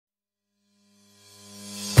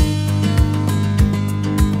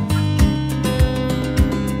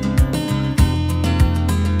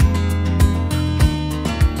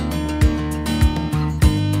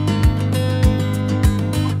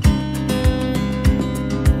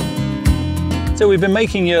So we've been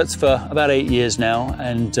making yurts for about 8 years now,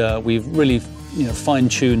 and we've really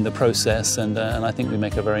fine-tuned the process, and I think we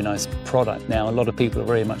make a very nice product now. A lot of people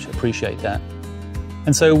very much appreciate that.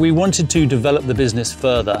 And so we wanted to develop the business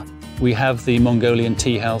further. We have the Mongolian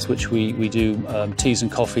tea house, which we do teas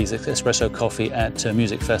and coffees, espresso coffee at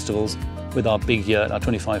music festivals with our big yurt, our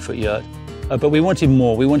 25-foot yurt. But we wanted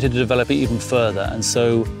more. We wanted to develop it even further, and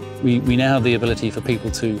so we now have the ability for people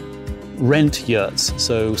to rent yurts,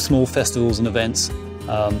 so small festivals and events,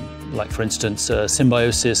 like for instance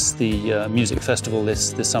Symbiosis, the music festival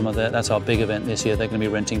this summer. That's our big event this year. They're going to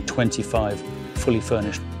be renting 25 fully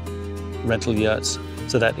furnished rental yurts.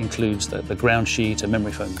 So that includes the ground sheet, a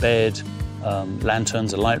memory foam bed,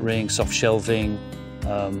 lanterns, a light ring, soft shelving.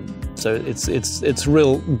 So it's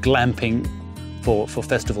real glamping for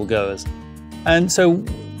festival goers. And so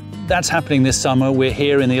that's happening this summer. We're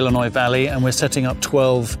here in the Illinois Valley, and we're setting up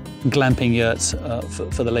 12 glamping yurts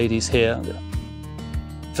for the ladies here.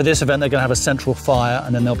 For this event, they're going to have a central fire,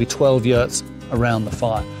 and then there'll be 12 yurts around the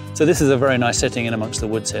fire. So this is a very nice setting in amongst the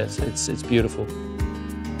woods here. It's beautiful.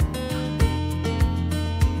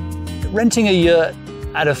 Renting a yurt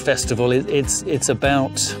at a festival, it's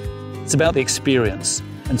about the experience.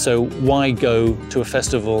 And so why go to a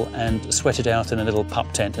festival and sweat it out in a little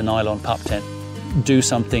pup tent, a nylon pup tent? Do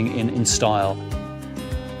something in style.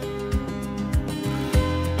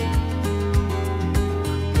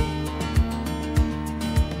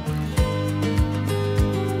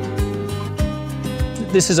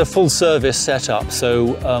 This is a full service setup,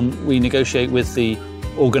 so we negotiate with the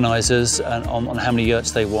organisers on how many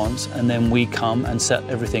yurts they want, and then we come and set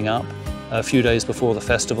everything up a few days before the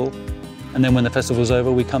festival. And then when the festival's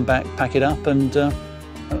over, we come back, pack it up, and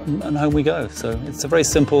home we go. So it's a very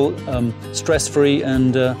simple, stress-free,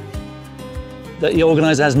 and the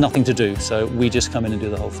organiser has nothing to do, so we just come in and do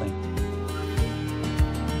the whole thing.